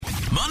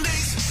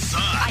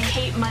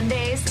Hate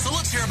Mondays. So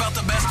let's hear about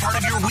the best part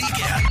of your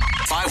weekend.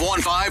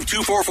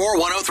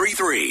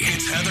 515-244-1033.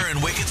 It's Heather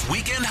and Wicked's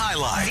Weekend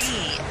Highlight.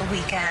 The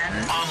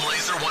weekend. On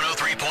Laser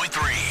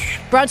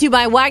 103.3. Brought to you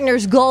by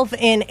Wagner's Golf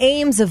in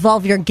Ames.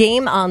 Evolve your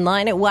game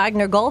online at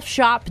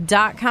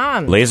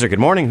WagnerGolfShop.com. Laser, good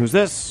morning. Who's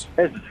this?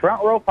 This is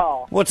Front Row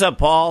Paul. What's up,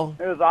 Paul?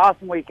 It was an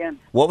awesome weekend.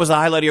 What was the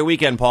highlight of your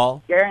weekend,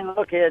 Paul? Scaring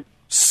little kids.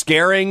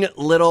 Scaring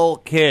little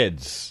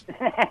kids.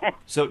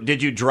 So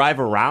did you drive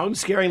around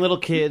scaring little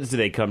kids? Did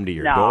they come to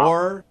your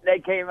door? They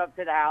came up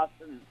to the house,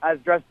 and I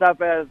was dressed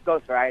up as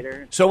Ghost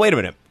Rider. So wait a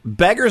minute.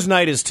 Beggar's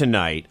Night is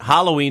tonight.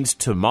 Halloween's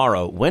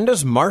tomorrow. When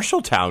does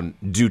Marshalltown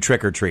do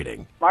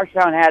trick-or-treating?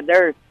 Marshalltown had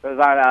theirs. It was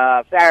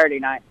on Saturday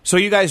night. So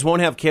you guys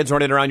won't have kids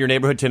running around your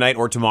neighborhood tonight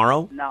or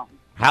tomorrow? No.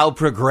 How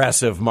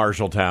progressive,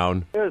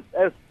 Marshalltown. It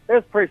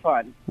was pretty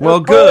fun.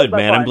 Well, good,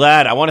 man. I'm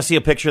glad. I want to see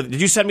a picture.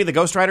 Did you send me the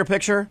Ghost Rider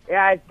picture?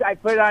 Yeah, I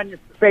put it on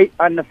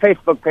on the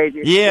Facebook page.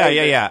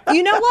 Yeah.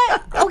 You know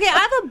what? Okay, I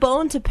have a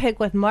bone to pick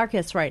with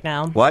Marcus right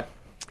now. What?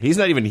 He's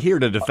not even here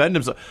to defend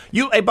himself.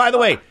 Hey, by the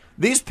way,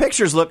 these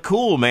pictures look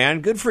cool, man.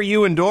 Good for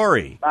you and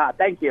Dory.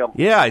 Thank you.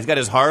 Yeah, he's got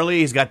his Harley.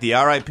 He's got the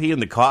RIP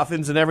and the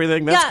coffins and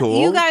everything. That's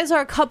cool. You guys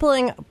are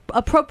coupling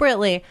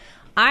appropriately.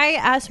 I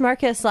asked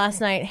Marcus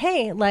last night,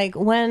 hey, like,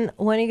 when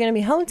are you going to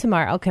be home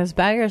tomorrow? Because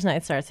Beggar's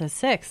Night starts at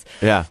 6.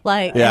 Yeah.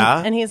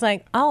 And he's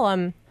like,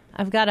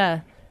 I've got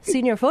a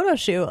senior photo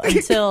shoot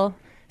until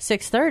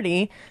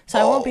 6:30, so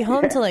I won't be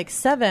home till like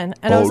 7.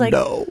 And I was like,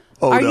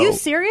 are you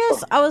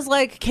serious? I was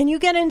like, can you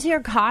get into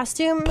your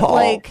costume, Paul,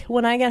 like,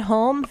 when I get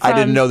home from I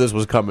didn't know this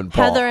was coming,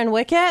 Paul. Heather and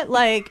Wicket,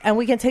 like, and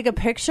we can take a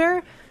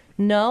picture?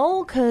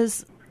 No,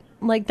 because...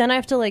 like, then I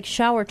have to, like,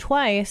 shower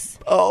twice.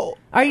 Oh.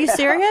 Are you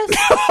serious?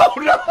 Oh,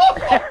 no.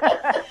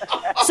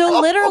 So,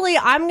 literally,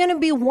 I'm going to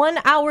be 1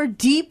 hour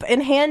deep in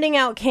handing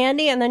out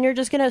candy, and then you're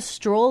just going to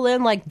stroll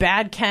in like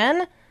Bad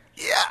Ken?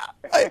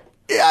 Yeah,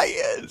 he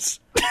is.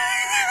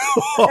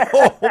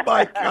 Oh,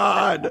 my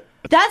God.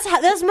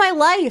 That's my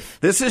life.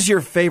 This is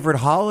your favorite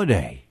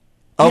holiday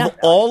of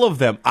all of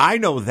them. I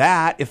know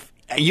that. If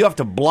you have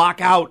to block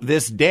out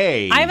this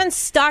day. I haven't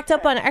stocked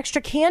up on extra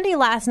candy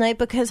last night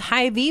because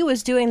Hy-Vee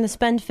was doing the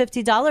spend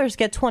 $50,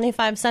 get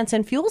 25 cents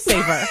in fuel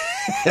saver.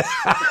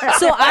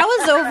 So I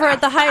was over at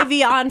the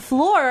Hy-Vee on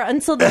floor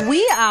until the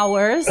wee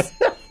hours,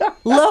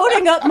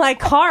 loading up my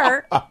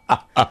cart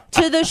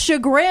to the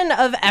chagrin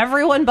of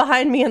everyone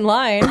behind me in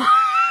line.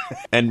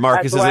 And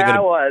Marcus That's isn't where going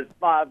I was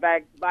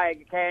back by a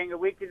can a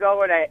week ago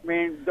when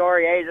me and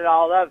Dory ate it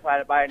all up. So I had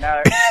to buy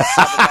another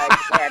bag of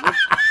candy.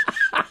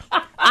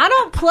 I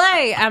don't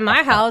play at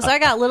my house. I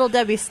got Little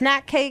Debbie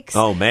snack cakes.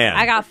 Oh, man.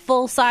 I got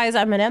full-size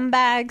M&M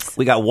bags.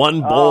 We got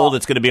one bowl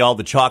that's going to be all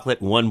the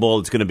chocolate and one bowl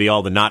that's going to be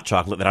all the not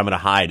chocolate that I'm going to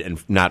hide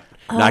and not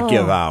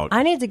give out.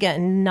 I need to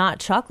get not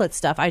chocolate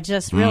stuff. I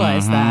just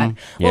realized that.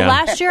 Well,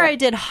 last year I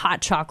did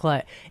hot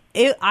chocolate.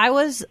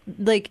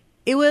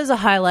 It was a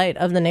highlight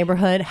of the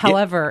neighborhood.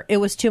 However, it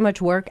was too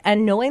much work.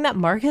 And knowing that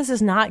Marcus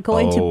is not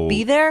going to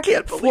be there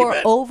for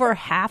over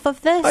half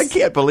of this. I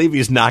can't believe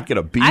he's not going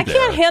to be there. I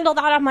can't handle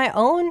that on my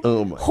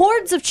own.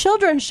 Hordes of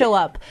children show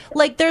up.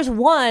 Like, there's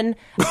one,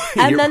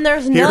 and then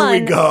there's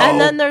none,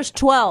 and then there's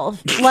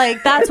 12.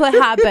 Like, that's what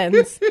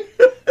happens.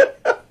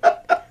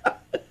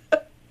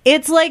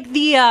 It's like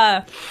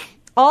the...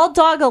 all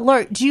dog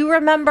alert. Do you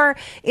remember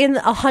in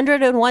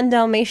 101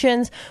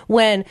 Dalmatians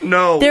when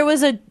there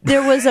was a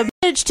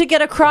bridge to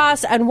get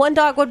across and one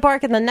dog would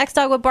bark and the next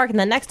dog would bark and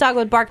the next dog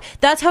would bark?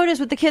 That's how it is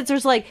with the kids.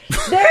 There's like,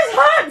 there's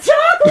hot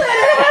chocolate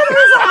in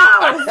Heather's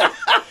house.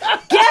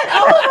 Get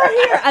over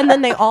here. And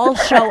then they all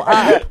show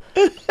up.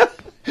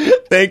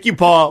 Thank you,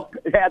 Paul.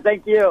 Yeah,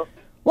 thank you.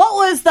 What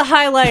was the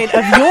highlight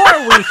of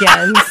your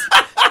weekends?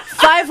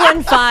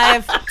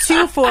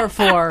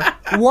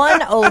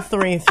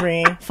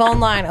 515-244-1033. Phone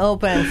line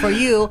open for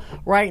you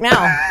right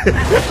now.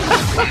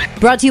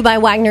 Brought to you by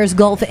Wagner's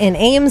Golf in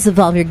Ames.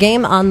 Evolve your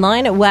game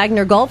online at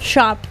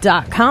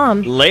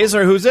WagnerGolfShop.com.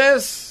 Laser, who's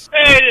this?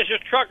 Hey, this is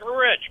Trucker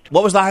Rich.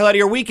 What was the highlight of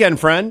your weekend,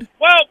 friend?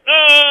 Well,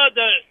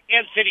 the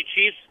Kansas City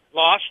Chiefs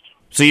lost.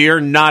 So you're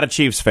not a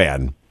Chiefs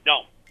fan?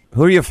 No.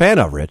 Who are you a fan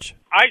of, Rich?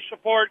 I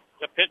support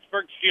the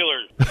Pittsburgh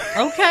Steelers.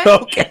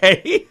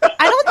 Okay. I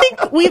don't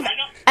think we've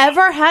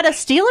ever had a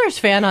Steelers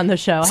fan on the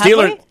show, have we?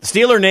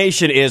 Steeler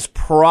Nation is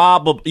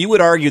probably, you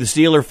would argue the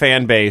Steeler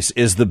fan base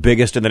is the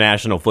biggest in the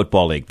National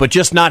Football League, but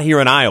just not here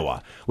in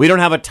Iowa. We don't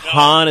have a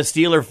ton of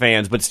Steeler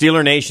fans, but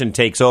Steeler Nation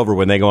takes over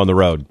when they go on the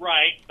road.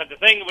 Right, but the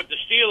thing with the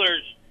Steelers,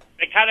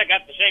 they kind of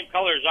got the same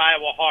color as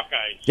Iowa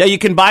Hawkeyes. Yeah, you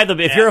can buy them.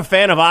 If you're a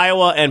fan of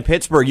Iowa and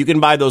Pittsburgh, you can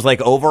buy those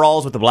like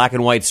overalls with the black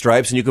and white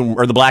stripes, and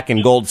or the black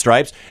and gold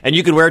stripes, and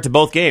you can wear it to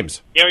both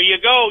games. There you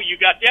go. You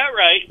got that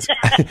right.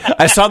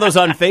 I saw those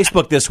on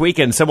Facebook this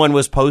weekend. Someone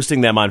was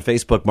posting them on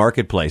Facebook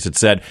Marketplace. It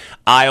said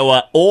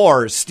Iowa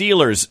or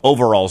Steelers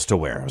overalls to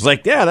wear. I was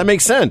like, yeah, that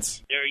makes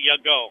sense. There you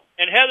go.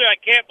 And Heather, I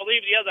can't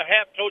believe the other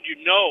half told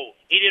you no.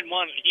 He didn't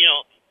want to,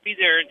 be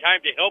there in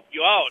time to help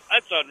you out.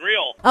 That's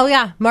unreal. Oh,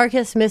 yeah.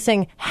 Marcus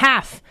missing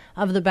half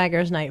of the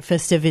Beggar's Night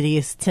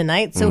festivities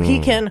tonight so he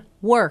can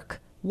work.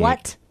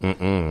 What?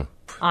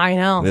 I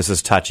know. This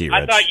is touchy,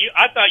 Rich.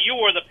 I thought you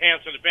were the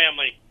pants of the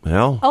family.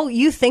 Well, Oh,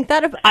 you think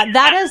that?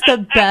 That is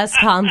the best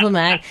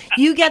compliment.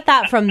 You get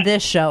that from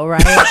this show,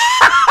 right? Yes,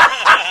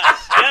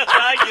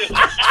 I do.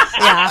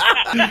 Yeah.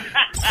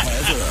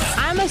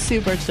 I'm a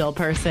super chill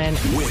person.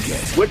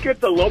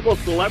 Wickett's a local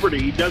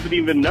celebrity. He doesn't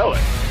even know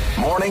it.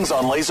 Mornings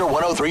on Laser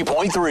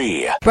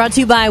 103.3. Brought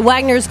to you by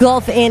Wagner's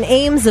Golf in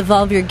Ames.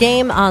 Evolve your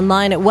game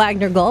online at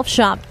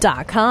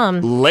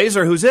WagnerGolfShop.com.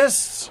 Laser, who's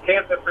this?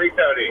 Cancer-free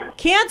Cody.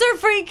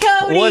 Cancer-free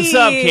Cody. What's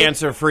up,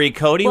 cancer-free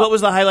Cody? What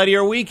was the highlight of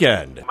your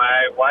weekend?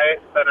 My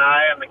wife and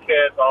I and the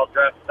kids all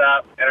dressed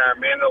up in our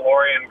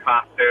Mandalorian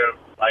costumes,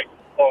 like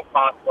full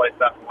cosplay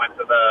stuff, and went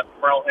to the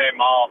Merle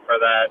Mall for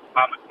that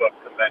comic book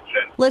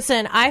convention.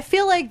 Listen, I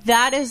feel like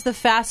that is the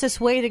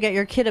fastest way to get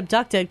your kid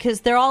abducted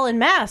because they're all in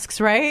masks,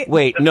 right?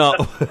 Wait, no.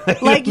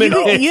 Like, you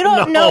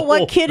don't know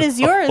what kid is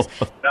yours.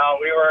 No,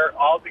 we were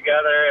all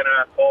together in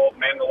our full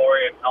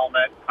Mandalorian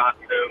helmet,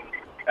 costume,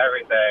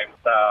 everything.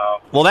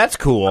 So, Well, that's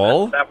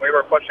cool. then we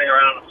were pushing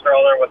around a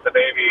stroller with the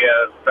baby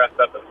dressed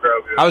up as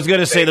Grogu. I was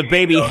going to say the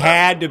baby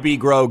had to be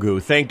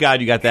Grogu. Thank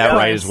God you got that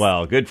right as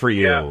well. Good for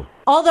you. Yeah.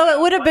 Although it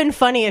would have been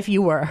funny if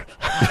you were.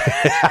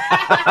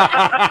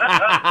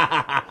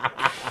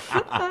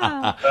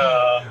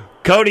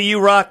 Cody, you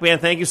rock, man.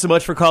 Thank you so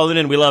much for calling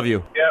in. We love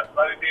you. Yep,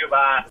 love you,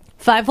 bye.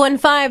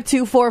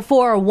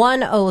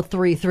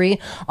 515-244-1033.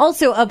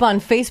 Also up on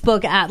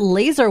Facebook at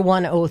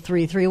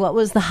Laser1033. What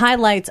was the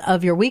highlights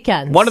of your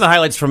weekend? One of the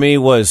highlights for me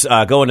was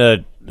going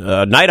to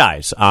Night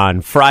Eyes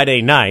on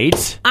Friday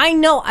night. I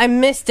know, I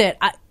missed it.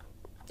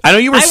 I know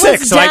you were I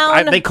sick, was so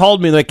down. they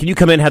called me like, "Can you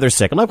come in, Heather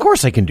sick?" I'm like, "Of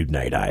course I can do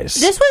Night Eyes."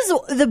 This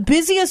was the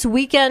busiest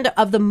weekend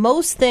of the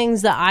most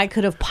things that I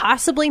could have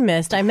possibly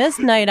missed. I missed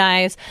Night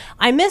Eyes.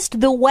 I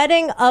missed the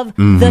wedding of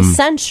the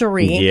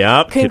century.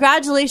 Yep.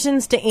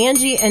 Congratulations to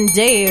Angie and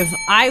Dave.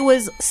 I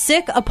was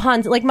sick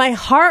my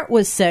heart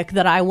was sick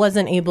that I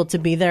wasn't able to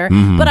be there,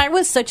 but I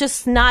was such a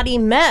snotty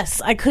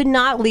mess. I could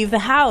not leave the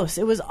house.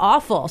 It was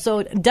awful.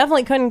 So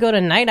definitely couldn't go to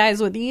Night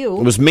Eyes with you.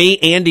 It was me,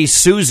 Andy,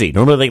 Susie.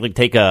 Normally they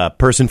take a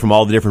person from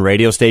all the different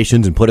radio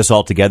stations and put us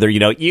all together,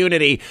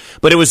 unity.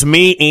 But it was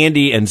me,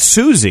 Andy, and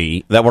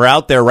Susie that were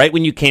out there right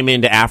when you came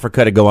into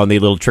Africa to go on the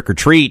little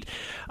trick-or-treat.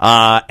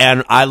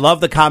 And I love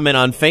the comment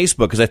on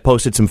Facebook because I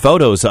posted some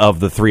photos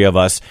of the three of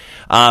us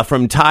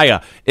from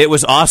Taya. It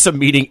was awesome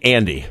meeting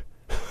Andy.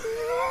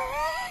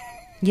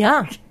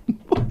 Yeah.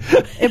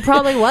 It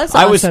probably was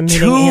I was awesome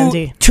meeting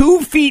Andy.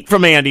 2 feet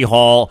from Andy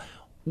Hall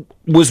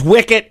was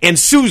Wicket and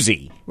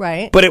Susie.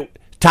 Right. But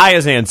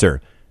Taya's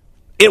answer,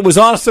 it was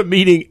awesome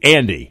meeting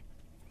Andy.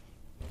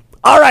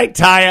 All right,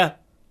 Taya.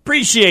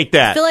 Appreciate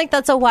that. I feel like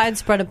that's a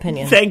widespread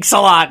opinion. Thanks a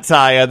lot,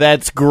 Taya.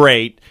 That's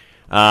great.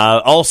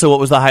 Also, what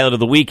was the highlight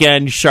of the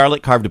weekend?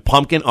 Charlotte carved a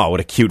pumpkin. Oh,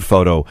 what a cute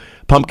photo.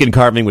 Pumpkin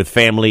carving with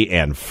family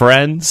and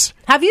friends.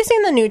 Have you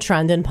seen the new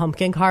trend in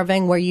pumpkin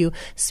carving where you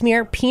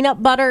smear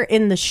peanut butter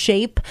in the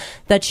shape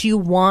that you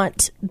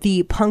want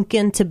the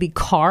pumpkin to be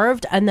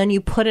carved, and then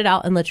you put it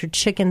out and let your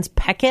chickens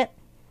peck it?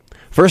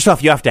 First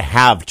off, you have to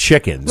have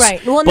chickens.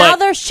 Right. Well, now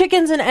there's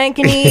chickens in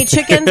Ankeny.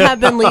 Chickens have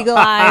been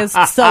legalized,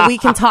 so we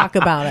can talk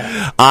about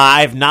it.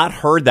 I've not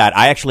heard that.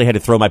 I actually had to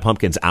throw my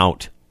pumpkins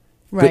out.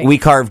 Right. We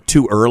carved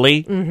too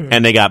early,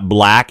 and they got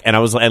black, and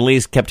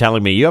Annalise kept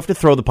telling me, you have to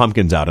throw the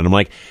pumpkins out. And I'm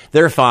like,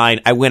 they're fine.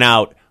 I went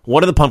out.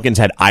 One of the pumpkins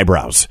had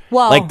eyebrows.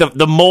 Well, like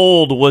the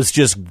mold was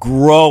just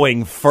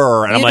growing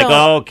fur. And I'm like,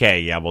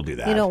 okay, yeah, we'll do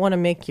that. You don't want to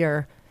make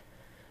your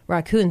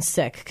raccoons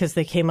sick because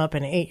they came up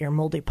and ate your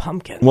moldy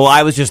pumpkin. Well,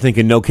 I was just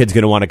thinking no kid's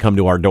going to want to come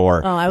to our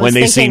door when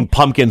they seen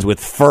pumpkins with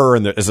fur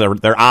in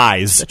their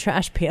eyes. The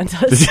trash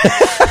pandas.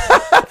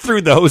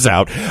 Threw those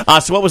out.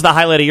 So what was the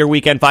highlight of your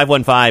weekend?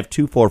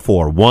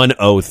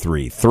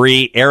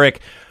 515-244-1033. Eric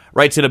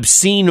writes an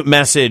obscene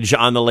message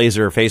on the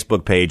Laser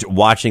Facebook page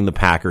watching the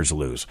Packers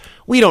lose.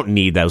 We don't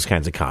need those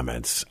kinds of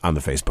comments on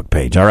the Facebook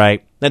page, all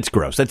right? That's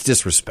gross. That's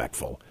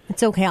disrespectful.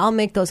 It's okay. I'll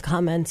make those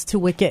comments to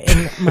Wicket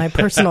in my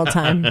personal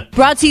time.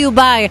 Brought to you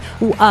by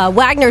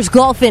Wagner's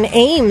Golf in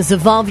Ames.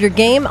 Evolve your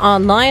game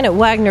online at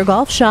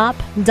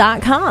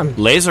WagnerGolfShop.com.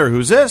 Laser,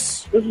 who's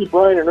this? This is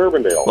Brian in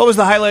Urbandale. What was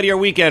the highlight of your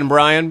weekend,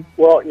 Brian?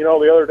 Well,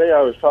 the other day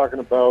I was talking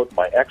about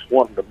my ex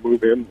wanting to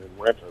move in and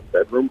rent a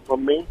bedroom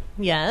from me.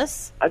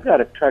 Yes. I got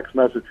a text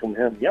message from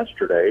him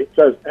yesterday. It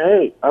says,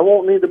 "Hey, I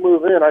won't need to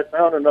move in. I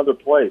found another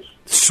place."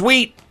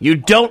 Sweet. You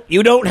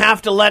don't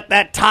have to let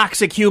that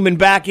toxic human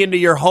back into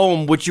your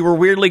home, which you were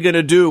weirdly going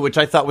to do, which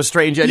I thought was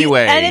strange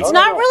anyway. And it's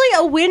not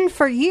really a win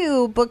for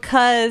you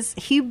because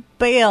he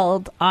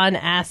bailed on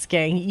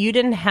asking. You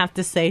didn't have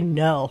to say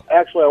no.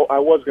 Actually, I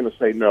was going to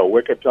say no.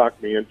 Wicket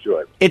talked me into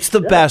it. It's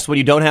the best when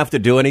you don't have to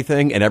do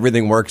anything and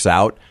everything works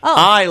out. Oh.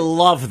 I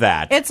love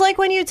that. It's like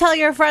when you tell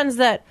your friends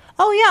that,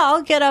 oh, yeah,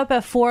 I'll get up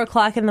at 4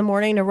 o'clock in the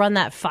morning to run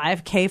that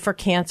 5K for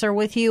cancer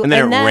with you. And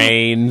then it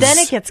rains. Then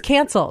it gets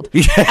canceled.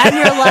 And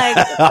you're like,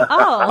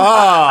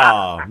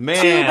 oh,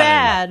 man. Too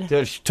bad.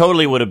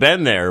 Totally would have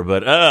been there,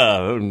 but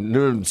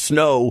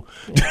snow.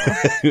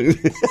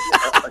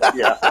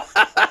 Yeah.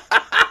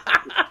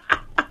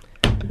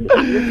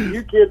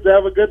 You kids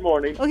have a good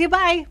morning. Okay,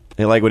 bye.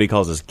 I like what he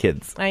calls his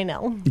kids. I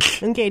know.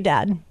 Okay,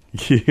 Dad.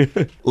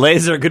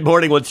 Laser, good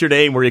morning. What's your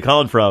name? Where are you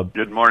calling from?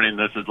 Good morning.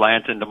 This is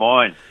Lance in Des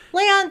Moines.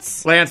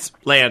 Lance.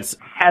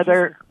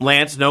 Heather.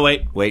 Lance, no,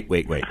 wait.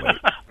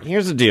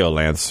 Here's the deal,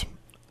 Lance.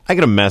 I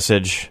get a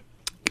message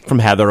from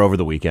Heather over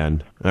the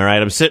weekend. All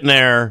right, I'm sitting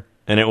there,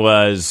 and it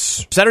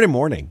was Saturday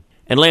morning.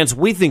 And Lance,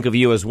 we think of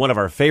you as one of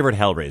our favorite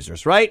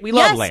Hellraisers, right? We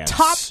love Lance.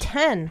 Top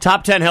 10.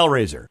 Top 10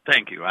 Hellraiser.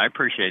 Thank you. I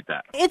appreciate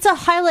that. It's a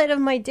highlight of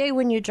my day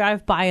when you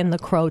drive by in the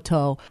Crow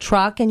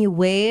truck and you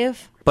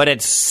wave. But at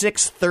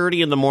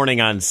 6:30 in the morning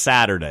on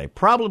Saturday,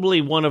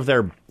 probably one of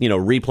their,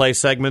 replay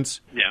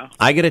segments. Yeah.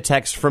 I get a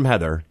text from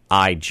Heather.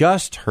 I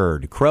just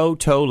heard Crow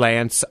Toe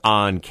Lance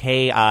on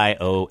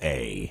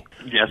KIOA.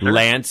 Yes, sir.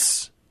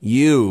 Lance,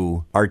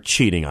 you are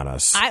cheating on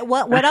us.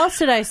 What else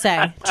did I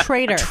say?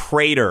 Traitor.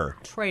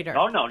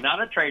 Oh, no,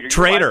 not a traitor.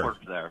 Traitor. Your wife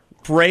works there.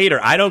 Traitor.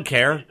 I don't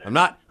care. I'm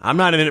not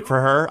in it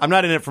for her. I'm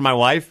not in it for my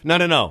wife.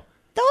 No.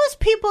 Those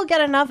people get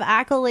enough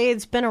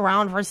accolades, been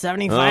around for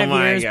 75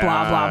 years, God.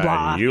 blah, blah,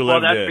 blah. Well,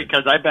 that's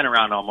because I've been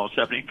around almost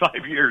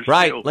 75 years.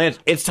 Right, too. Lance,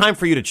 it's time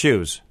for you to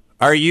choose.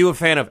 Are you a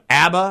fan of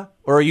ABBA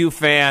or are you a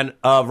fan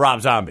of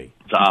Rob Zombie?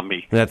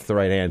 Zombie. That's the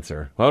right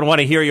answer. I don't want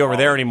to hear you over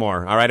there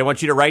anymore. All right, I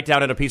want you to write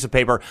down on a piece of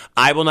paper,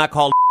 I will not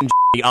call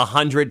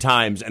 100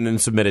 times and then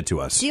submit it to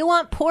us. Do you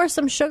want pour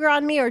some sugar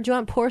on me or do you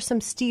want pour some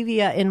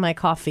stevia in my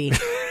coffee?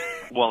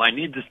 Well, I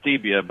need the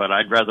stevia, but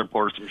I'd rather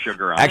pour some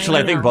sugar on it. Actually,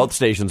 I think both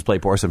stations play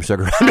Pour Some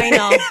Sugar.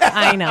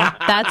 I know.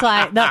 That's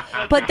why.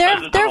 But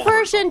their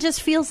version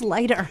just feels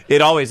lighter.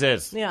 It always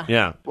is.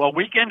 Yeah. Well,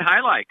 weekend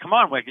highlight. Come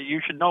on, Wicked.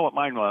 You should know what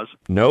mine was.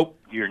 Nope.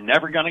 You're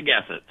never going to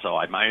guess it, so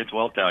I might as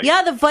well tell you.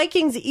 Yeah, the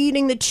Vikings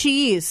eating the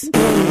cheese.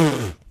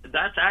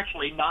 That's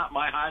actually not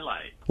my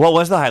highlight. What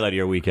was the highlight of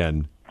your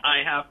weekend?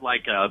 I have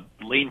like a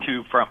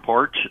lean-to front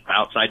porch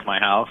outside my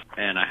house,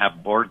 and I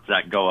have boards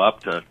that go up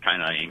to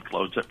kind of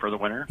enclose it for the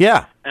winter.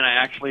 Yeah. And I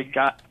actually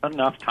got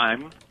enough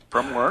time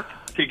from work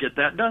to get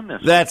that done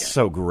this That's weekend.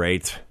 so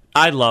great.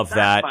 I love that.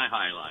 That's my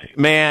highlight.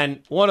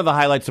 Man, one of the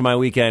highlights of my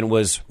weekend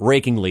was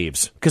raking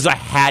leaves. Because I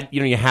had,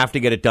 you have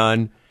to get it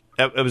done.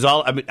 It was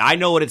all, I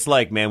know what it's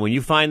like, man. When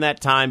you find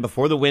that time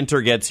before the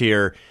winter gets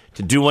here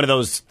to do one of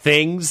those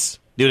things,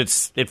 dude,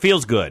 it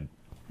feels good.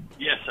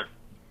 Yes, sir.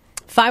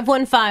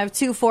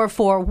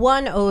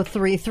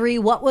 515-244-1033.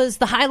 What was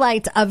the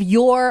highlight of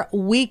your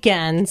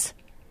weekend?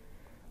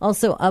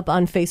 Also up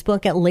on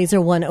Facebook at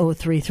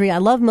Laser1033. I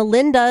love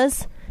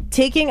Melinda's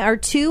taking our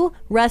 2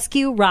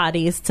 rescue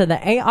Roddies to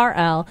the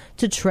ARL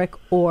to trick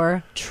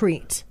or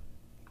treat.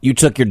 You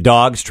took your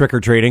dogs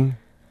trick-or-treating?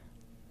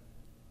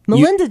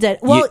 Melinda did.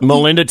 Well,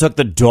 Melinda took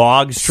the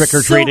dogs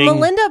trick-or-treating? So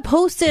Melinda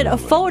posted a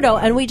photo,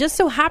 and we just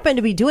so happened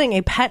to be doing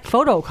a pet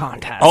photo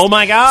contest. Oh,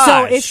 my gosh.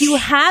 So if you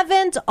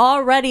haven't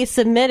already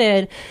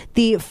submitted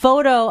the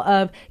photo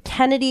of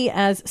Kennedy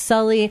as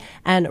Sully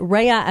and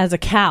Rhea as a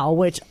cow,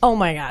 which, oh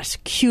my gosh,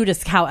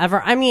 cutest cow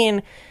ever. I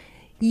mean,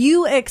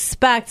 you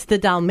expect the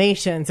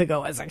Dalmatian to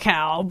go as a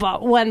cow,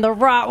 but when the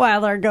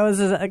Rottweiler goes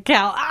as a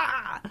cow,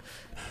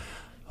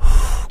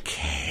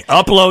 Okay.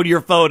 Upload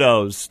your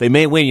photos. They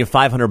may win you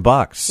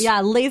 $500.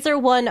 Yeah,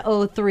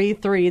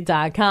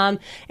 laser1033.com.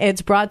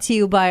 It's brought to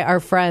you by our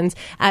friends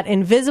at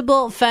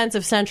Invisible Fence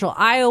of Central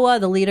Iowa,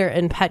 the leader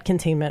in pet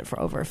containment for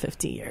over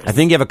 50 years. I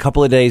think you have a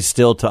couple of days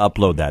still to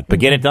upload that, but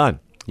get it done.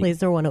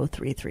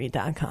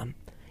 Laser1033.com.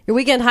 Your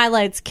weekend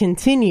highlights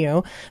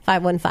continue.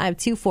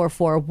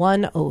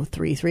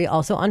 515-244-1033.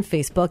 Also on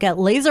Facebook at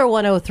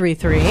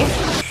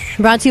Laser1033.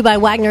 Brought to you by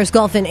Wagner's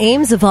Golf and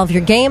Ames. Evolve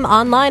your game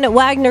online at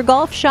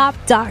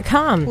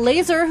WagnerGolfShop.com.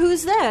 Laser,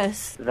 who's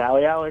this?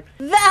 Valley Alex.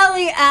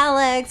 Valley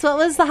Alex. What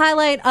was the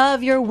highlight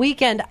of your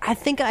weekend? I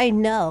think I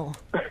know.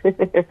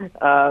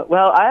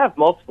 Well, I have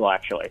multiple,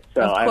 actually.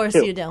 So Of course I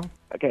have 2. you do.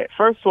 Okay,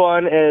 first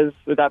one is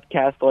we got the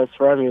cast list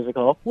for our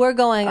musical. We're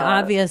going,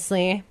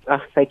 obviously.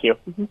 Thank you.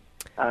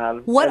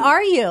 What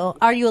are you?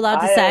 Are you allowed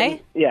to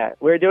say?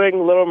 We're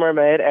doing Little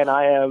Mermaid, and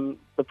I am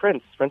the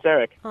Prince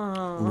Eric.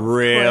 Oh,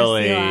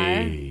 Really?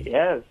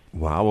 Yes.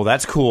 Wow, well,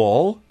 that's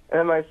cool.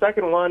 And my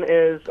second one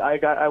is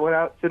I went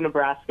out to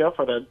Nebraska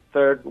for the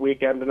 3rd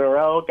weekend in a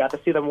row. Got to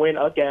see them win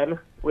again,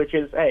 which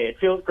is, hey, it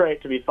feels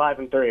great to be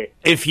 5-3.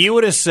 If you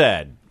would have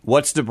said,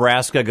 what's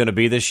Nebraska going to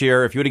be this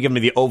year? If you would have given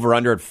me the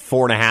over/under at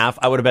 4.5,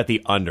 I would have bet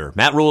the under.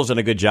 Matt Rule's done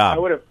a good job. I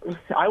would have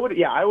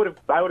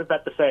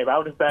bet the same. I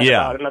would have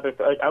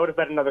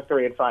bet another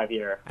 3 and 5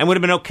 year. And would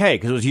have been okay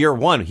because it was year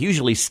one. He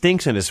usually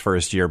stinks in his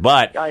first year,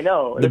 but I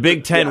know the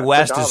Big Ten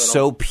West phenomenal. is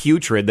so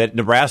putrid that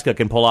Nebraska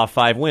can pull off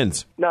 5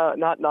 wins. No,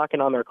 not knocking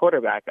on their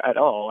quarterback at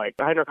all. Like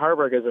Heinrich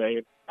Harburg is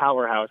a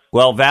powerhouse.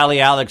 Well, Valley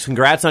Alex,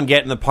 congrats on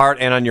getting the part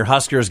and on your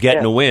Huskers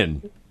getting a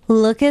win.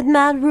 Look at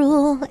Matt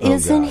Rule,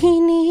 isn't he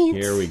neat?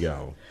 Here we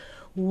go.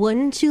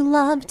 Wouldn't you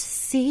love to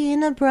see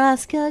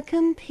Nebraska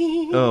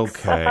compete?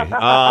 Okay,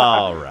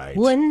 all right.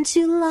 Wouldn't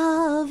you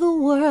love a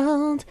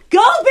world?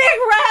 Go Big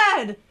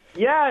Red!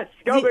 Yes,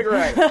 go Big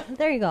Red.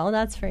 There you go,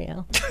 that's for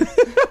you.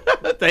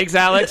 Thanks,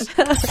 Alex.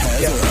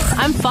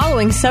 I'm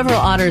following several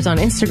otters on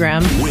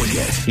Instagram.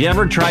 You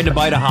ever tried to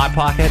bite a Hot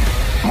Pocket?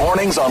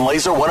 Mornings on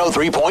Laser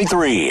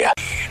 103.3.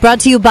 Brought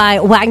to you by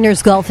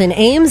Wagner's Golf and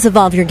Ames.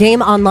 Evolve your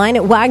game online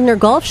at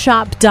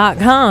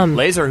WagnerGolfShop.com.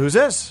 Laser, who's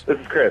this? This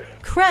is Chris.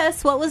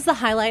 Chris, what was the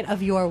highlight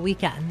of your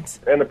weekend?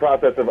 In the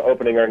process of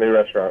opening our new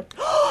restaurant.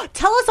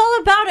 Tell us all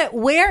about it.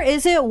 Where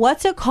is it?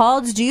 What's it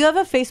called? Do you have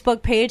a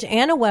Facebook page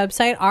and a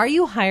website? Are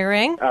you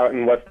hiring? Out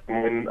in West Des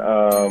Moines,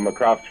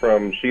 across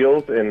from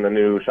Shields in the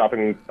new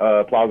shopping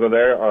plaza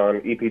there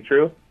on EP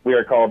True. We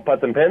are called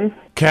Putts and Pins.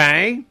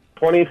 Okay.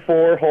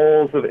 24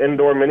 holes of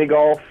indoor mini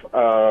golf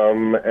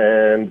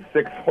and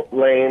 6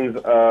 lanes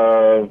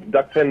of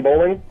duck pin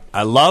bowling.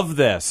 I love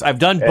this. I've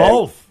done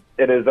both.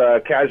 It is a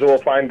casual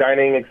fine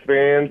dining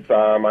experience.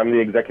 I'm the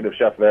executive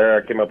chef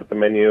there. I came up with the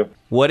menu.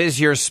 What is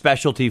your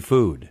specialty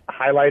food?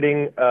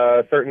 Highlighting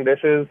certain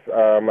dishes.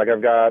 Like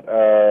I've got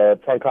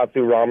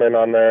tonkatsu ramen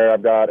on there.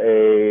 I've got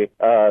a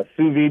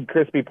sous vide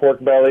crispy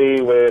pork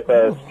belly with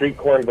street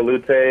corn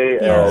velouté,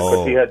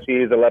 cotija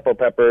cheese, Aleppo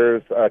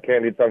peppers,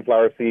 candied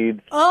sunflower seeds.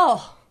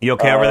 Oh. You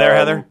okay over there,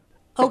 Heather?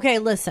 Okay,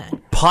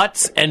 listen.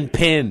 Putts and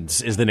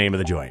Pins is the name of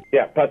the joint.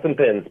 Yeah, Putts and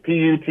Pins. Putts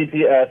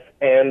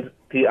and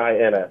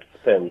Pins.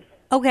 Pins.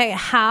 Okay,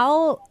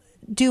 how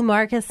do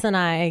Marcus and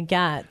I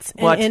get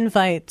an What?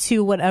 invite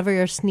to whatever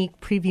your sneak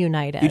preview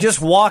night is? You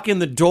just walk in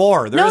the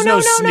door. There's no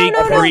sneak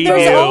preview.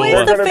 There's always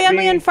We're the gonna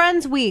Family be- and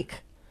Friends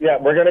week. Yeah,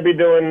 we're going to be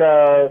doing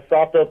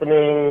soft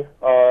opening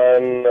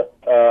on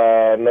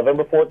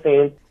November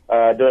 14th,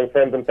 doing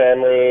friends and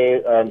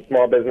family,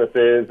 small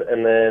businesses,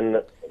 and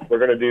then we're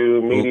going to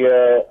do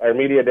media. Our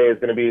media day is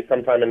going to be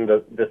sometime in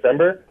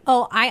December.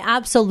 Oh, I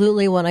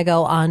absolutely want to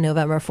go on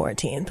November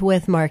 14th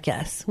with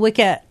Marcus.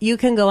 Wicket, you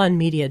can go on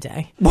media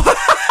day.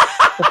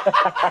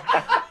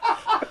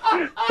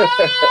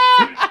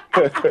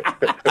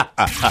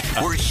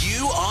 Were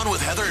you on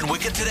with Heather and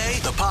Wicket today?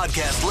 The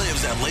podcast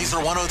lives at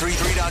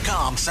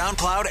laser1033.com,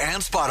 SoundCloud,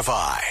 and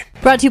Spotify.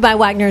 Brought to you by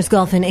Wagner's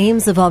Golf and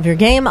Ames. Evolve your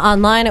game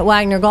online at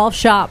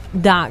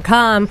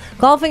WagnerGolfShop.com.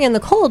 Golfing in the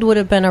cold would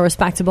have been a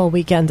respectable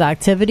weekend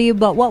activity,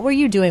 but what were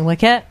you doing,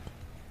 Wicket?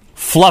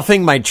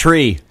 Fluffing my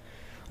tree.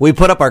 We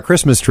put up our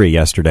Christmas tree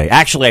yesterday.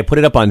 Actually, I put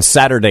it up on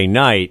Saturday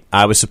night.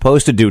 I was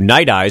supposed to do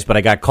night eyes, but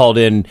I got called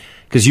in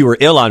because you were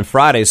ill on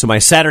Friday, so my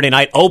Saturday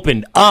night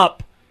opened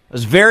up. I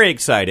was very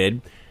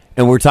excited,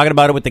 and we were talking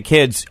about it with the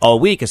kids all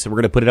week. I said, we're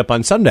going to put it up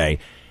on Sunday.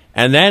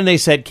 And then they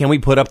said, can we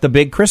put up the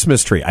big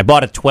Christmas tree? I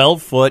bought a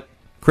 12-foot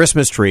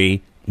Christmas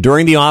tree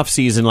during the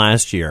off-season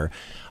last year.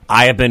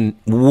 I have been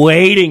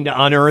waiting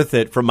to unearth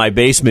it from my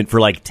basement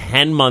for like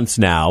 10 months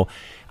now.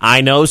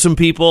 I know some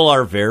people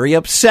are very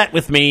upset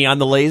with me on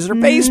the Laser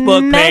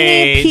Facebook page.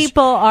 Many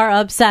people are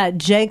upset.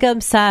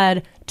 Jacob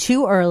said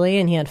too early,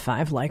 and he had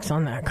 5 likes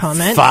on that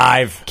comment.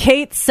 5.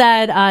 Kate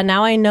said,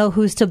 now I know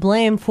who's to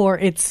blame for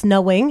it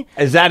snowing.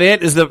 Is that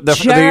it? Is the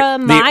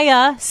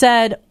Jeremiah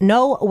said,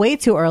 no, way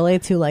too early.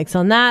 2 likes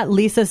on that.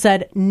 Lisa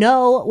said,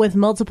 no, with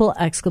multiple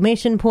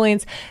exclamation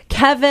points.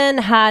 Kevin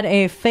had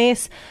a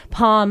face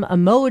palm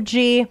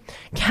emoji.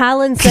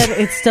 Callan said,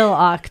 it's still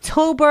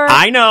October.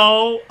 I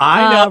know.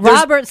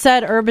 Robert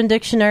said, Urban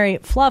Dictionary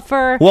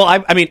fluffer. Well,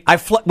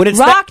 when it's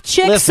Rock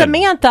Chick listen.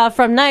 Samantha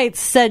from Nights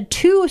said,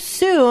 too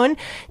soon.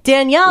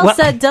 Danielle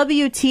said,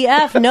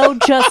 WTF, no,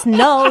 just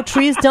no.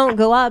 Trees don't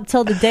go up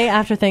till the day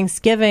after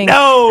Thanksgiving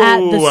at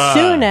the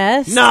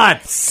soonest.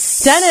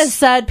 Nuts. Dennis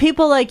said,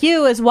 people like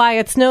you is why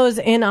it snows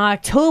in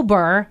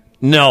October.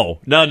 No.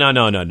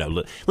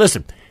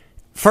 Listen,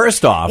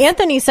 first off.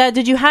 Anthony said,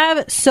 did you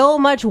have so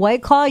much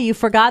White Claw you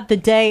forgot the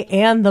day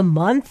and the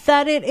month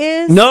that it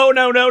is? No.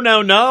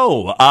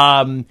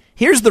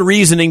 Here's the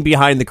reasoning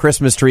behind the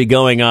Christmas tree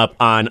going up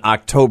on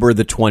October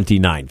the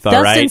 29th, all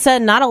Dustin right?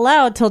 said, not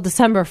allowed till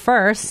December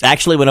 1st.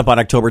 Actually went up on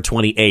October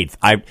 28th.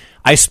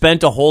 I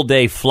spent a whole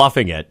day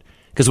fluffing it,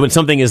 because when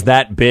something is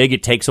that big,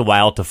 it takes a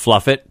while to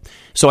fluff it.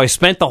 So I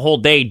spent the whole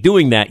day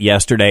doing that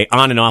yesterday,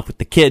 on and off with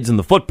the kids and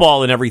the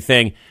football and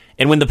everything.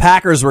 And when the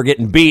Packers were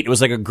getting beat, it was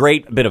like a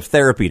great bit of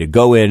therapy to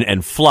go in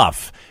and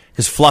fluff,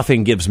 because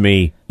fluffing gives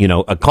me,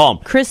 a calm.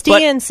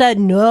 Christian said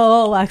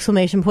no,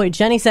 exclamation point.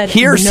 Jenny said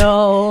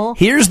no.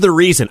 Here's the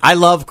reason. I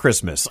love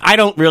Christmas. I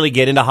don't really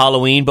get into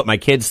Halloween, but my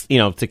kids,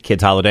 it's a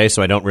kids' holiday,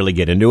 so I don't really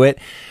get into it.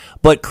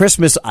 But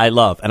Christmas I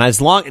love, and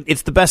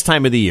it's the best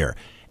time of the year.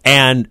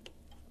 And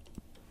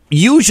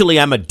usually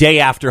I'm a day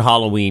after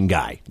Halloween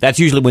guy. That's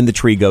usually when the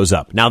tree goes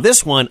up. Now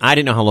this one, I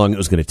didn't know how long it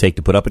was going to take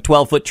to put up a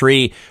 12-foot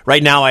tree.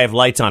 Right now I have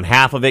lights on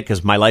half of it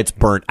because my lights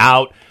burnt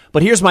out.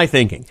 But here's my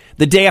thinking.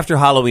 The day after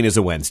Halloween is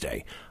a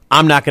Wednesday.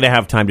 I'm not going to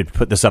have time to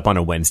put this up on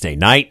a Wednesday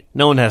night.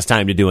 No one has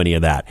time to do any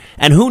of that.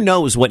 And who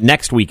knows what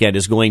next weekend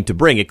is going to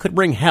bring. It could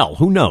bring hell.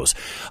 Who knows?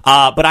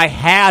 But I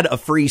had a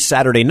free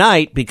Saturday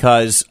night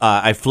because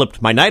I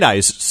flipped my night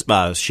eyes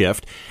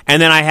shift.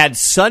 And then I had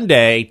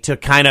Sunday to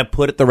kind of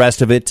put the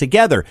rest of it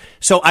together.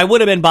 So I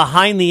would have been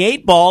behind the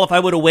 8 ball if I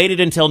would have waited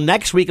until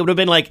next week. It would have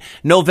been like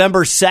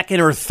November 2nd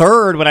or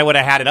 3rd when I would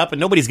have had it up.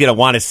 And nobody's going to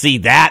want to see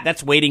that.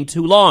 That's waiting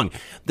too long.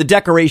 The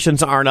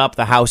decorations aren't up.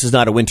 The house is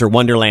not a winter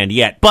wonderland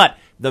yet. But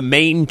the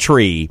main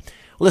tree.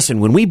 Listen,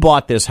 when we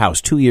bought this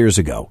house 2 years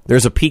ago,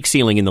 there's a peak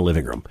ceiling in the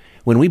living room.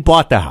 When we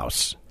bought the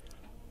house,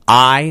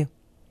 I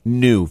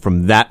knew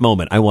from that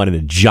moment I wanted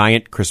a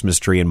giant Christmas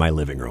tree in my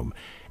living room.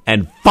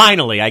 And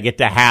finally, I get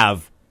to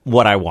have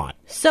what I want.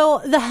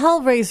 So the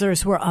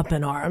Hellraisers were up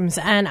in arms,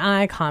 and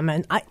I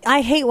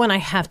hate when I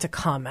have to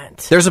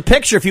comment. There's a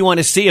picture, if you want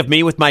to see, of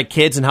me with my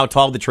kids and how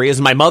tall the tree is.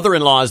 And my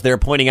mother-in-law is there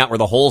pointing out where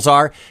the holes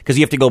are, because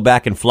you have to go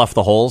back and fluff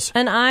the holes.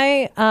 And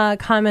I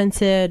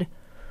commented,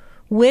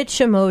 which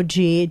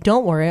emoji,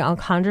 don't worry, I'll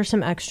conjure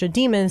some extra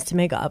demons to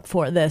make up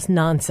for this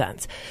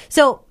nonsense.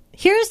 So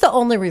here's the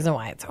only reason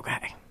why it's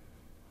okay.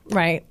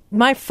 Right?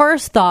 My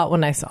first thought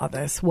when I saw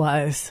this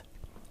was,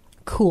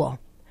 cool.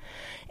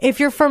 If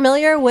you're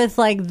familiar with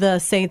like the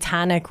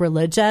satanic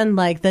religion,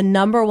 like the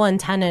number one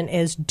tenet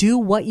is do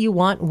what you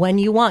want when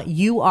you want.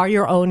 You are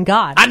your own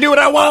God. I do what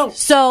I want.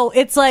 So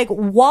it's like,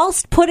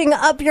 whilst putting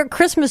up your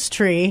Christmas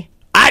tree,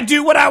 I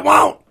do what I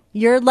want.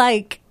 You're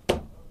like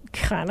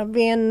kind of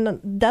being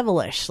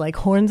devilish, like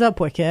horns up,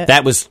 Wicket.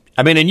 That was,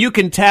 and you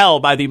can tell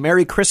by the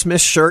Merry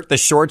Christmas shirt, the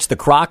shorts, the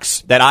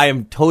Crocs, that I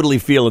am totally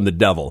feeling the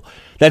devil.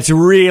 That's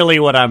really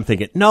what I'm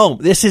thinking. No,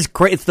 this is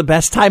great. It's the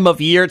best time of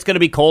year. It's going to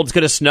be cold. It's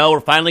going to snow. We're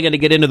finally going to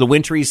get into the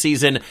wintry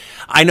season.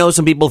 I know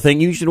some people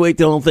think you should wait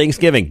till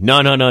Thanksgiving.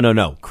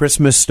 No.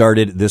 Christmas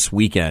started this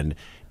weekend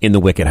in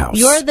the Wicket House.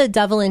 You're the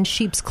devil in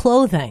sheep's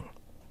clothing.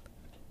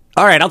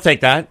 All right, I'll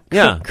take that.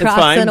 Yeah, it's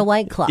Crocs fine. and a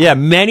White Claw. Yeah,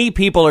 many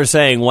people are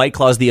saying White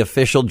Claw is the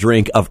official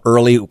drink of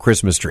early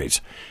Christmas trees.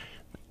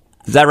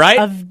 Is that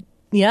right?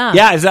 Yeah.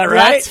 Yeah, is that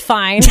right? That's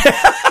fine.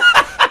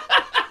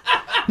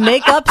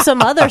 Make up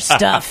some other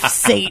stuff,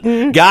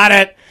 Satan. Got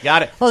it.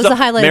 What was the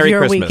highlight Merry of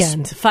your Christmas.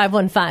 weekend?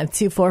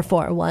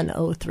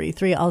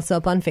 515-244-1033. Also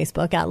up on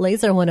Facebook at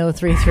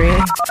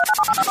Laser1033.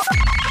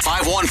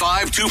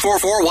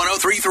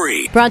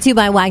 515-244-1033. Brought to you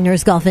by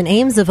Wagner's Golf and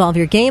Ames. Evolve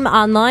your game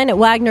online at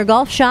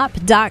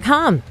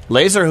WagnerGolfShop.com.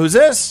 Laser, who's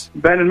this?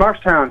 Ben in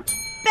Marshtown.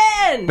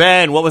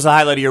 Ben, what was the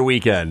highlight of your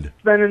weekend?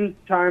 Spending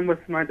time with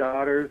my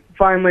daughters.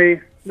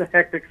 Finally, the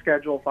hectic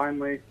schedule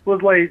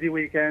was lazy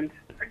weekend.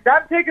 I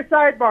got to take a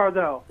sidebar,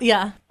 though.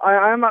 Yeah.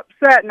 I'm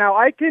upset. Now,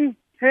 I can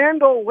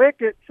handle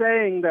Wicket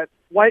saying that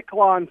White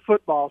Claw and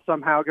football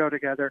somehow go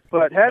together.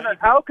 But Heather,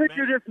 how could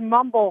you just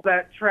mumble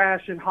that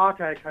trash in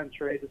Hawkeye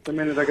country just a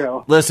minute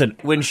ago? Listen,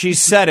 when she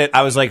said it,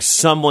 I was like,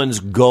 someone's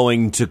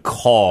going to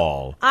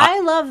call. I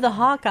love the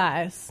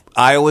Hawkeyes.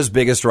 Iowa's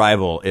biggest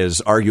rival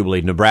is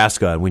arguably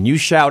Nebraska. When you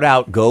shout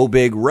out, go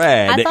Big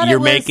Red,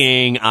 you're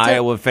making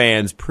Iowa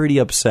fans pretty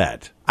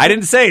upset. I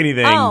didn't say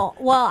anything. Oh,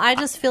 well, I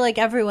just feel like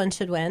everyone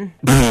should win.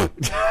 Yeah,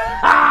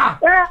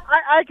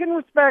 I can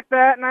respect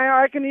that, and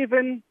I can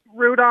even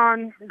root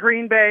on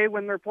Green Bay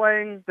when they're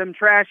playing them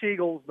trash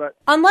Eagles. But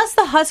unless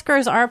the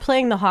Huskers are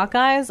playing the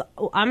Hawkeyes,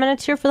 I'm going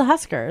to cheer for the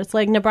Huskers.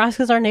 Like,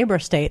 Nebraska's our neighbor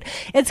state.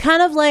 It's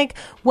kind of like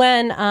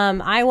when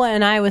Iowa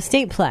and Iowa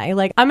State play.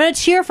 Like, I'm going to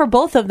cheer for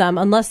both of them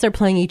unless they're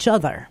playing each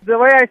other. The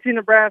way I see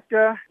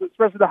Nebraska,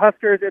 especially the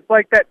Huskers, it's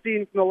like that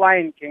scene from The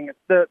Lion King. It's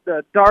the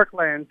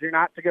Darklands. You're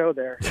not to go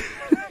there.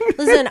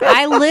 Listen,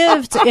 I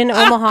lived in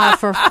Omaha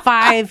for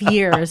 5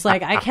 years.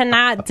 Like, I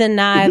cannot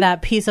deny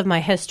that piece of my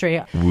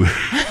history.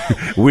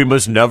 We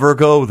must never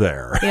go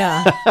there.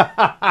 Yeah.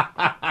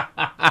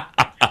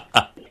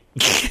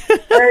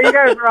 Hey, you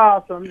guys are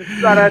awesome. Just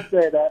thought I'd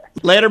say that.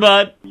 Later,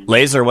 bud.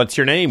 Laser, what's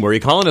your name? Where are you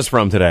calling us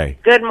from today?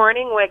 Good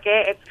morning,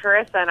 Wicket. It's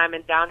Carissa, and I'm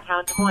in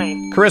downtown Des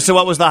Moines. Carissa,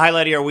 what was the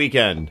highlight of your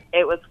weekend?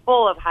 It was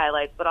full of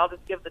highlights, but I'll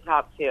just give the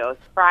top two.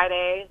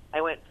 Friday,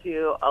 I went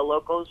to a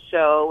local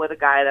show with a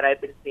guy that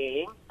I've been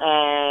seeing,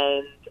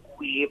 and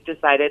we've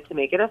decided to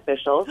make it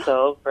official.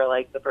 So for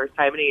like the first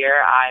time in a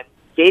year, I'm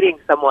dating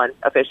someone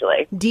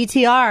officially.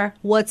 DTR,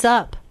 what's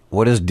up?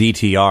 What is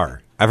DTR?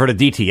 I've heard of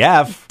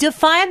DTF.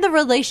 Define the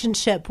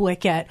relationship,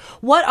 Wicket.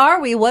 What are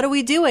we? What are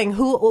we doing?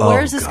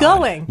 Where's this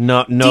going?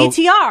 No.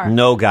 DTR.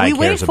 No guy cares about that. We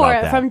wait for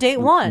it from day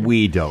one.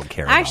 We don't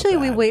care Actually,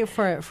 about that. we wait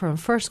for it from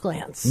first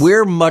glance.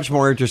 We're much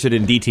more interested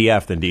in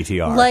DTF than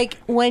DTR. Like,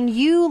 when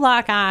you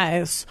lock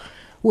eyes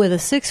with a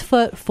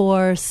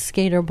 6'4"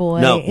 skater boy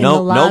in the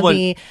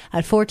lobby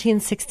at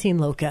 1416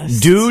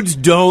 Locust. Dudes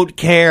don't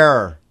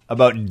care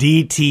about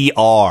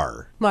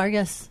DTR.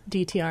 Margus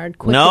DTR'd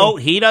quickly. No,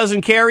 he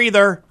doesn't care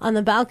either. On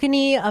the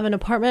balcony of an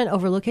apartment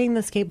overlooking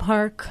the skate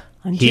park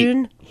on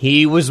June.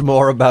 He was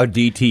more about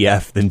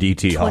DTF than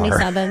DTR.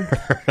 27.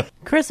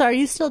 Chris, are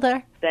you still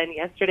there? Then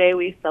yesterday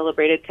we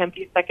celebrated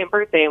Tempe's second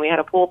birthday, and we had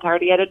a pool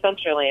party at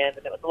Adventureland,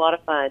 and it was a lot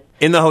of fun.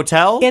 In the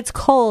hotel? It's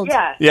cold.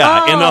 Yeah.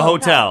 Yeah, in the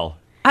hotel.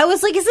 I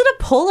was like, is it a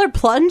polar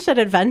plunge at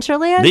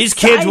Adventureland? These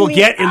kids will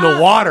get in the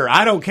water.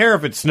 I don't care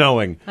if it's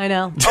snowing. I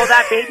know. Oh,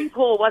 that baby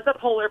pool was a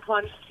polar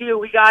plunge, too.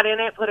 We got in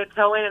it, put a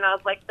toe in, and I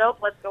was like, nope,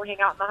 let's go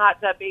hang out in the hot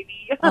tub,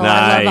 baby. Oh, nice.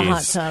 I love a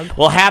hot tub.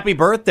 Well, happy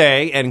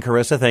birthday, and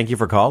Carissa, thank you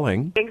for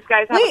calling. Thanks,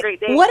 guys. Have a great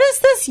day. What is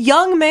this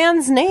young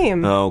man's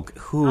name? Oh,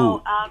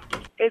 who?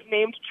 His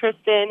name's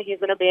Tristan. He's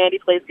in a band. He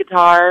plays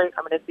guitar.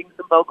 I'm going to sing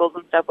some vocals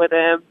and stuff with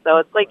him. So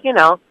it's like,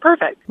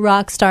 perfect.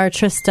 Rockstar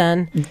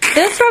Tristan.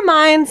 This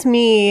reminds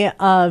me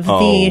of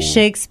the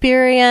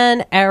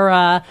Shakespearean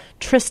era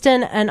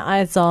Tristan and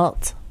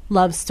Isolde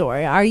love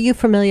story. Are you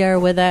familiar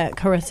with it,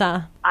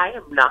 Carissa? I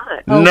am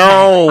not.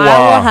 No.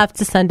 I will have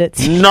to send it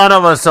to you. None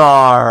of us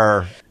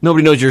are.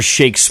 Nobody knows you're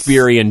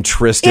Shakespearean,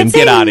 Tristan. It's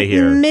Get a out of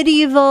here.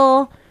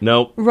 Medieval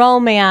Nope.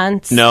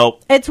 romance.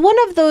 Nope. It's one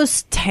of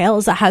those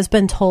tales that has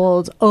been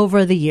told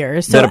over the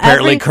years. So That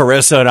apparently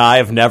Carissa and I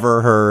have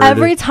never heard.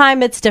 every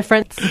time it's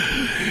different.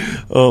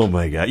 Oh,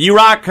 my God. You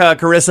rock,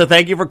 Carissa.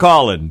 Thank you for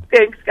calling.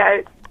 Thanks,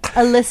 guys.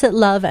 Illicit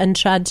love and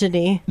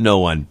tragedy. No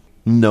one.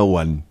 No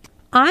one.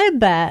 I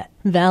bet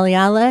Valley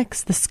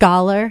Alex, the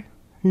scholar,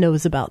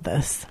 knows about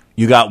this.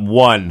 You got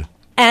one.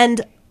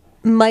 And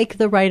Mike,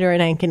 the writer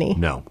in Ankeny.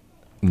 No.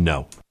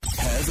 No.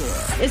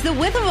 Is the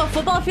width of a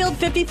football field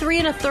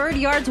 53 1/3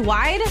 yards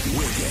wide?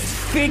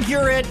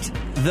 Figure it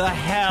the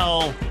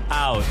hell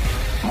out.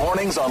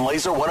 Mornings on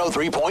Laser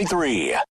 103.3.